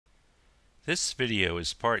This video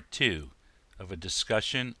is part 2 of a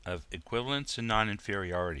discussion of equivalence and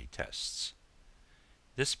non-inferiority tests.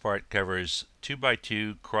 This part covers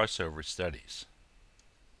 2x2 crossover studies.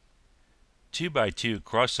 2x2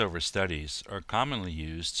 crossover studies are commonly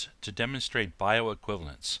used to demonstrate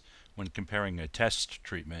bioequivalence when comparing a test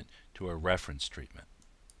treatment to a reference treatment.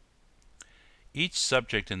 Each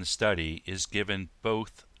subject in the study is given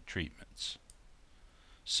both treatments.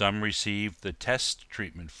 Some receive the test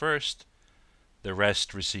treatment first, the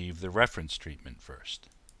rest receive the reference treatment first.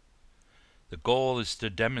 The goal is to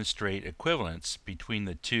demonstrate equivalence between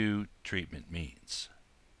the two treatment means.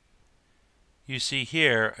 You see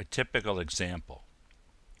here a typical example.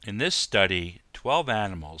 In this study, 12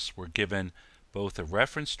 animals were given both a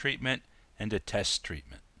reference treatment and a test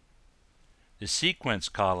treatment. The sequence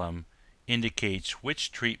column indicates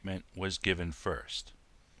which treatment was given first.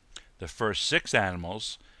 The first 6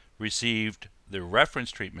 animals received the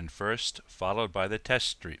reference treatment first, followed by the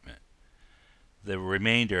test treatment. The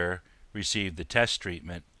remainder received the test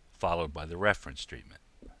treatment, followed by the reference treatment.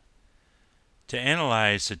 To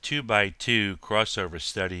analyze a 2x2 crossover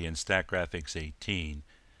study in Statgraphics 18,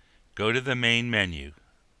 go to the main menu,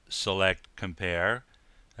 select Compare,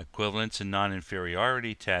 Equivalence and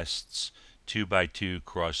Noninferiority Tests 2x2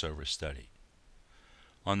 crossover study.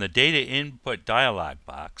 On the Data Input dialog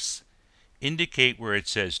box, indicate where it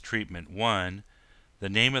says Treatment 1, the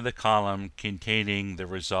name of the column containing the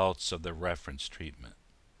results of the reference treatment.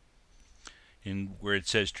 Where it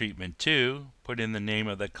says Treatment 2, put in the name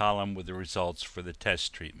of the column with the results for the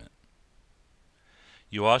test treatment.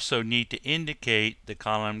 You also need to indicate the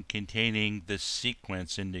column containing the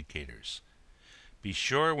sequence indicators. Be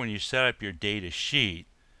sure when you set up your data sheet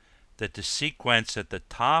that the sequence at the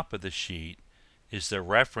top of the sheet is the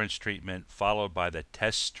reference treatment followed by the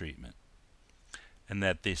test treatment, and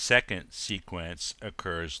that the second sequence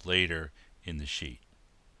occurs later in the sheet.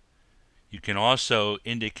 You can also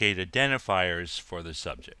indicate identifiers for the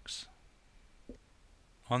subjects.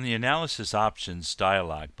 On the Analysis Options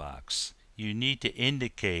dialog box, you need to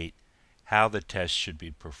indicate how the test should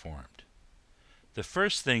be performed. The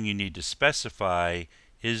first thing you need to specify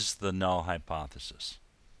is the null hypothesis.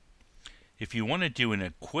 If you want to do an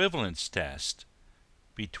equivalence test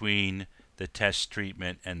between the test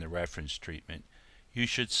treatment and the reference treatment, you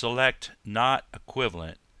should select Not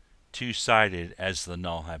Equivalent, two-sided as the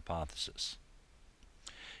null hypothesis.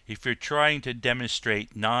 If you're trying to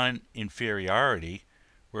demonstrate non-inferiority,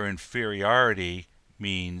 where inferiority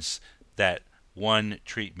means that one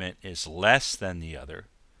treatment is less than the other,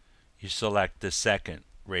 you select the second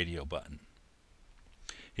radio button.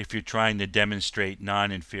 If you're trying to demonstrate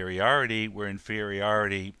non-inferiority, where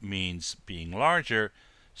inferiority means being larger,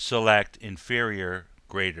 select Inferior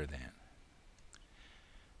greater than.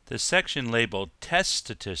 The section labeled Test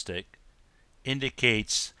Statistic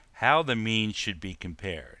indicates how the means should be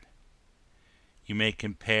compared. You may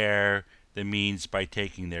compare the means by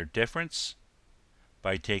taking their difference,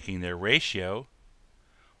 by taking their ratio,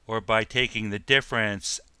 or by taking the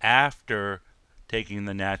difference after taking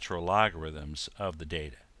the natural logarithms of the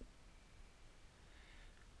data.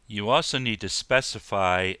 You also need to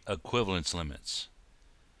specify equivalence limits.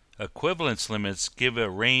 Equivalence limits give a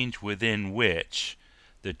range within which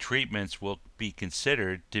the treatments will be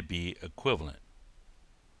considered to be equivalent.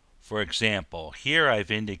 For example, here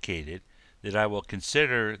I've indicated that I will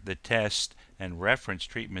consider the test and reference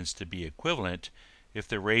treatments to be equivalent if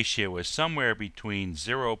the ratio is somewhere between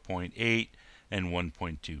 0.8 and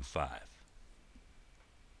 1.25.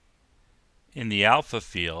 In the alpha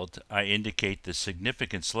field, I indicate the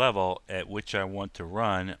significance level at which I want to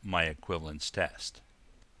run my equivalence test.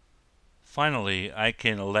 Finally, I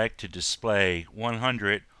can elect to display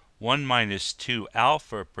 100 1-2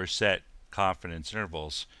 alpha % confidence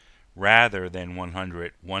intervals rather than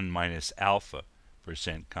 100 1- alpha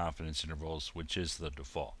 % confidence intervals, which is the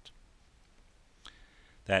default.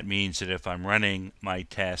 That means that if I'm running my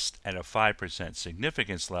test at a 5%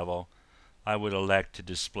 significance level, I would elect to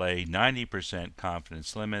display 90%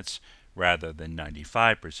 confidence limits rather than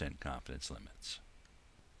 95% confidence limits.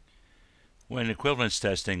 When equivalence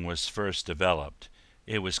testing was first developed,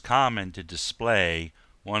 it was common to display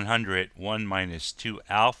 100 1-2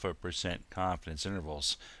 alpha % confidence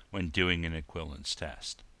intervals when doing an equivalence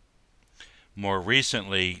test. More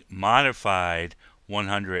recently, modified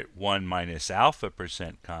 100 1- alpha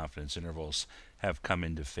 % confidence intervals have come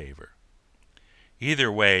into favor.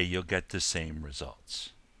 Either way, you'll get the same results.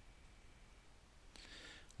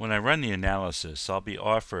 When I run the analysis, I'll be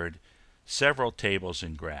offered several tables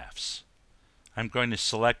and graphs. I'm going to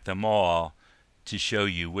select them all to show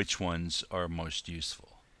you which ones are most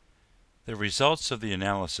useful. The results of the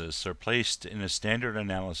analysis are placed in a standard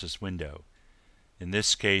analysis window. In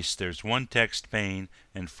this case, there's one text pane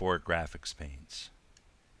and 4 graphics panes.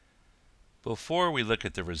 Before we look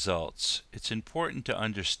at the results, it's important to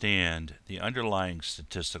understand the underlying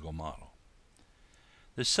statistical model.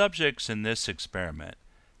 The subjects in this experiment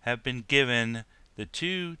have been given the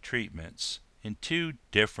 2 treatments in 2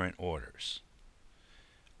 different orders.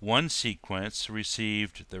 One sequence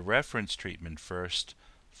received the reference treatment first,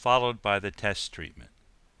 followed by the test treatment.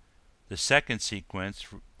 The second sequence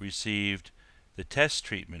received the test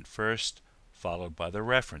treatment first, followed by the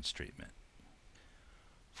reference treatment.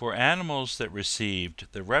 For animals that received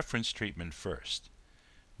the reference treatment first,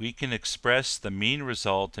 we can express the mean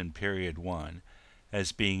result in period 1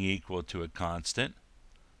 as being equal to a constant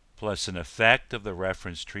plus an effect of the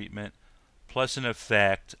reference treatment plus an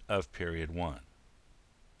effect of period 1.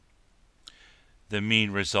 The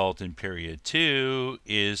mean result in period 2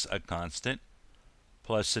 is a constant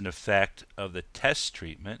plus an effect of the test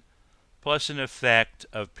treatment plus an effect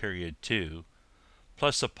of period 2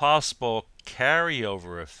 plus a possible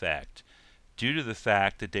carryover effect due to the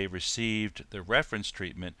fact that they received the reference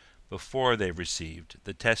treatment before they received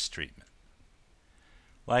the test treatment.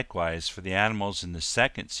 Likewise, for the animals in the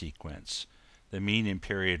second sequence, the mean in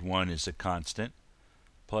period 1 is a constant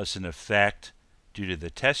plus an effect due to the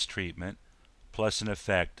test treatment plus an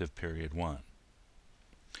effect of period 1.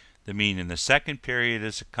 The mean in the second period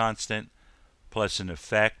is a constant plus an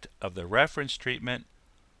effect of the reference treatment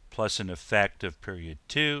plus an effect of period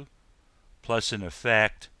 2 plus an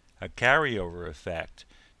effect, a carryover effect,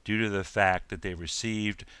 due to the fact that they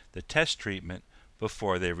received the test treatment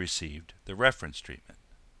before they received the reference treatment.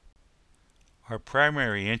 Our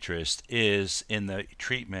primary interest is in the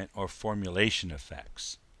treatment or formulation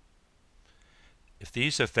effects. If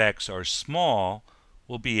these effects are small,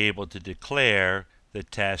 we'll be able to declare the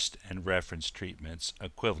test and reference treatments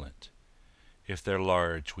equivalent. If they're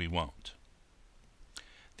large, we won't.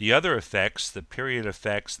 The other effects, the period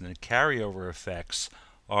effects and the carryover effects,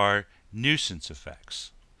 are nuisance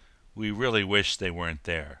effects. We really wish they weren't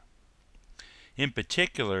there. In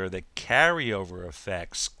particular, the carryover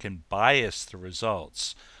effects can bias the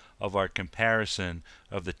results of our comparison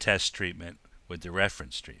of the test treatment with the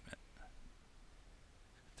reference treatment.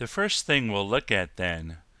 The first thing we'll look at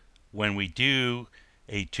then, when we do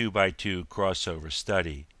a 2x2 crossover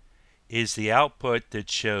study, is the output that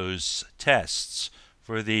shows tests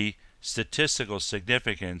for the statistical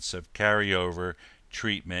significance of carryover,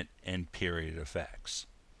 treatment, and period effects.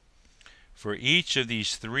 For each of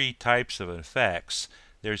these 3 types of effects,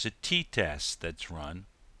 there's a t-test that's run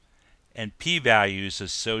and p-values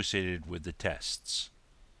associated with the tests.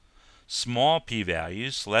 Small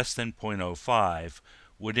p-values, less than 0.05,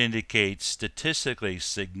 would indicate statistically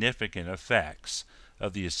significant effects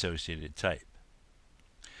of the associated type.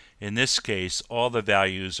 In this case, all the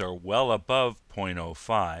values are well above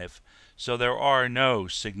 0.05, so there are no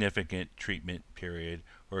significant treatment period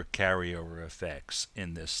or carryover effects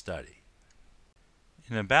in this study.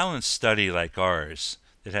 In a balanced study like ours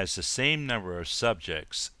that has the same number of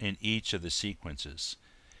subjects in each of the sequences,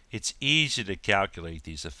 it's easy to calculate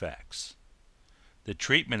these effects. The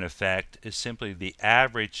treatment effect is simply the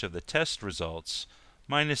average of the test results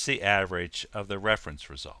minus the average of the reference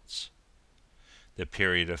results. The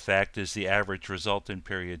period effect is the average result in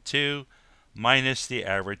period 2 minus the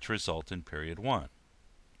average result in period 1.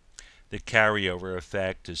 The carryover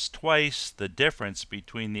effect is twice the difference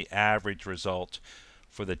between the average result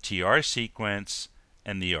for the TR sequence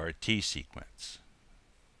and the RT sequence.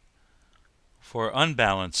 For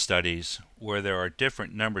unbalanced studies, where there are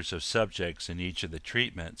different numbers of subjects in each of the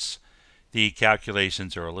treatments, the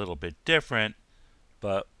calculations are a little bit different,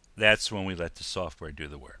 but that's when we let the software do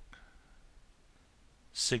the work.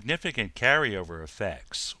 Significant carryover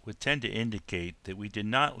effects would tend to indicate that we did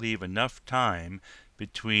not leave enough time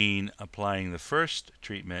between applying the first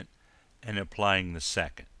treatment and applying the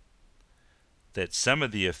second, that some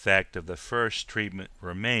of the effect of the first treatment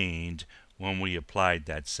remained when we applied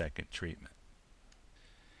that second treatment.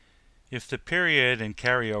 If the period and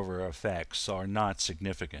carryover effects are not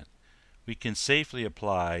significant, we can safely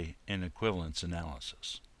apply an equivalence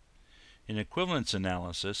analysis. An equivalence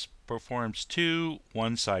analysis performs 2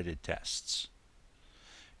 one-sided tests.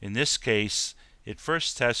 In this case, it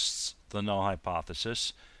first tests the null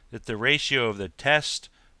hypothesis that the ratio of the test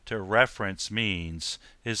to reference means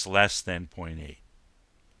is less than 0.8.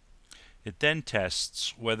 It then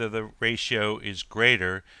tests whether the ratio is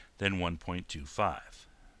greater than 1.25.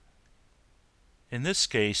 In this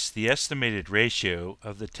case, the estimated ratio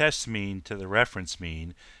of the test mean to the reference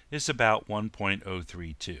mean is about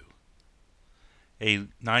 1.032. a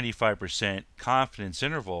 95% confidence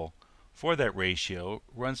interval for that ratio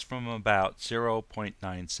runs from about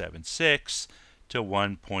 0.976 to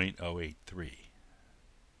 1.083.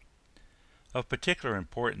 Of particular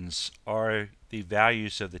importance are the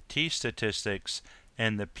values of the t-statistics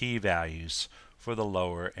and the p-values for the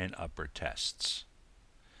lower and upper tests.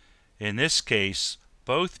 In this case,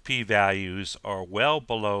 both p-values are well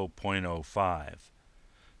below 0.05,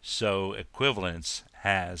 so equivalence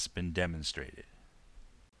has been demonstrated.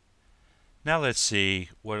 Now let's see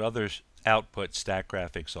what other output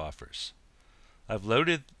Statgraphics offers. I've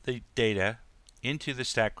loaded the data into the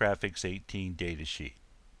Statgraphics 18 datasheet.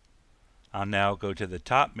 I'll now go to the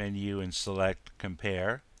top menu and select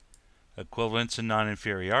Compare Equivalence and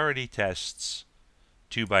Noninferiority Tests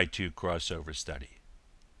 2x2 Crossover Study.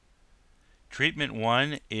 Treatment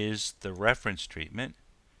 1 is the reference treatment.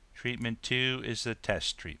 Treatment 2 is the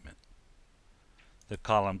test treatment. The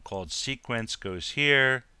column called Sequence goes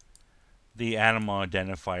here. The animal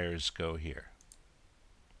identifiers go here.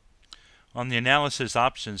 On the Analysis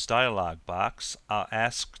Options dialog box, I'll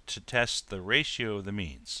ask to test the ratio of the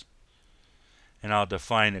means. And I'll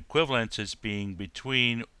define equivalence as being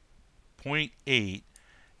between 0.8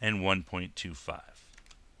 and 1.25.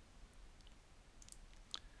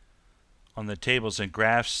 On the Tables and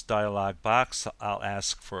Graphs dialog box, I'll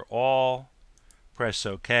ask for all, press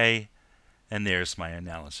OK, and there's my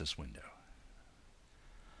analysis window.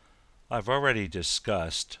 I've already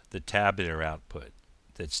discussed the tabular output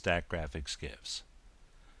that Statgraphics gives.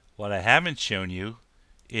 What I haven't shown you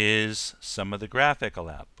is some of the graphical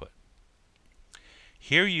output.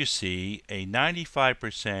 Here you see a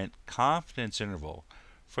 95% confidence interval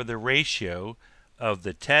for the ratio of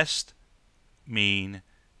the test mean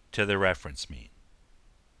to the reference mean.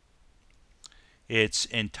 It's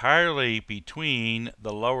entirely between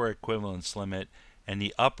the lower equivalence limit and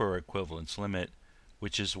the upper equivalence limit,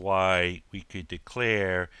 which is why we could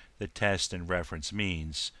declare the test and reference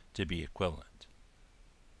means to be equivalent.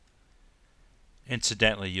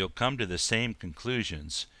 Incidentally, you'll come to the same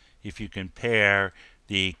conclusions if you compare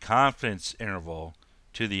the confidence interval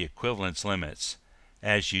to the equivalence limits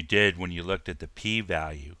as you did when you looked at the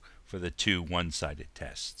p-value for the two one-sided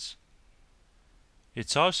tests.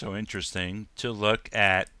 It's also interesting to look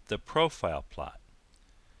at the profile plot.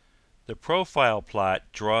 The profile plot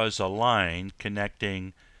draws a line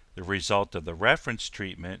connecting the result of the reference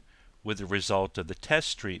treatment with the result of the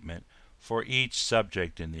test treatment for each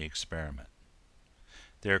subject in the experiment.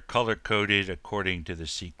 They're color-coded according to the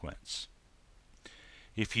sequence.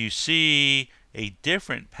 If you see a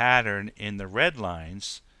different pattern in the red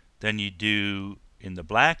lines than you do in the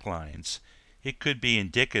black lines, it could be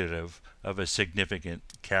indicative of a significant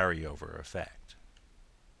carryover effect.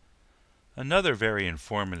 Another very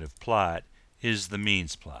informative plot is the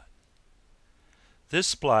means plot.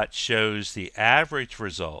 This plot shows the average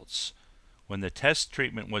results when the test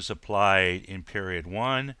treatment was applied in period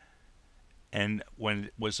 1 and when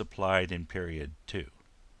it was applied in period 2.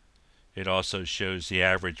 It also shows the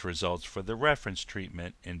average results for the reference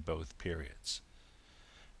treatment in both periods.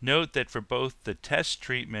 Note that for both the test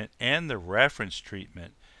treatment and the reference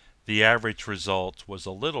treatment, the average result was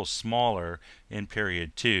a little smaller in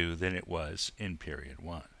period 2 than it was in period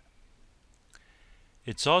 1.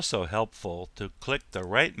 It's also helpful to click the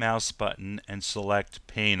right mouse button and select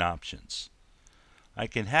Pane Options. I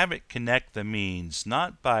can have it connect the means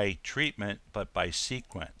not by treatment but by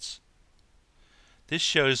sequence. This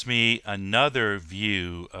shows me another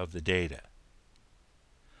view of the data.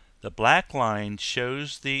 The black line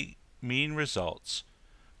shows the mean results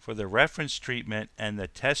for the reference treatment and the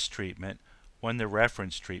test treatment when the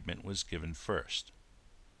reference treatment was given first.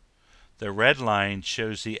 The red line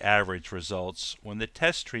shows the average results when the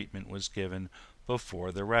test treatment was given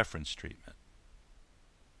before the reference treatment.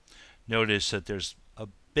 Notice that there's a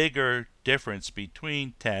bigger difference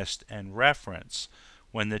between test and reference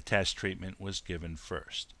when the test treatment was given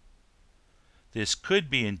first. This could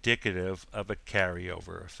be indicative of a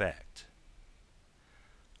carryover effect.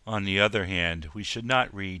 On the other hand, we should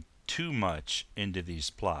not read too much into these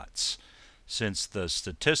plots, since the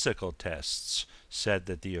statistical tests said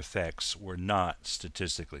that the effects were not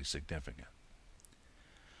statistically significant.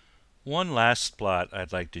 One last plot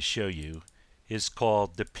I'd like to show you is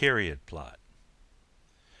called the period plot.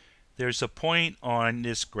 There's a point on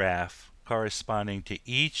this graph corresponding to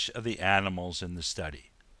each of the animals in the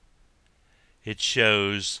study. It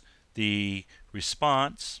shows the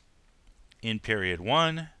response in period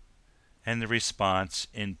 1 and the response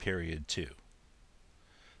in period 2.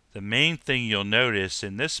 The main thing you'll notice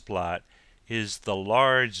in this plot is the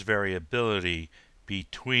large variability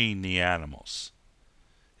between the animals.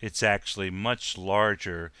 it's actually much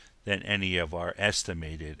larger than any of our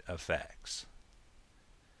estimated effects.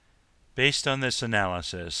 Based on this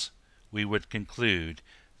analysis, we would conclude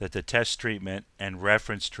that the test treatment and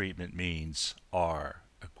reference treatment means are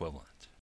equivalent.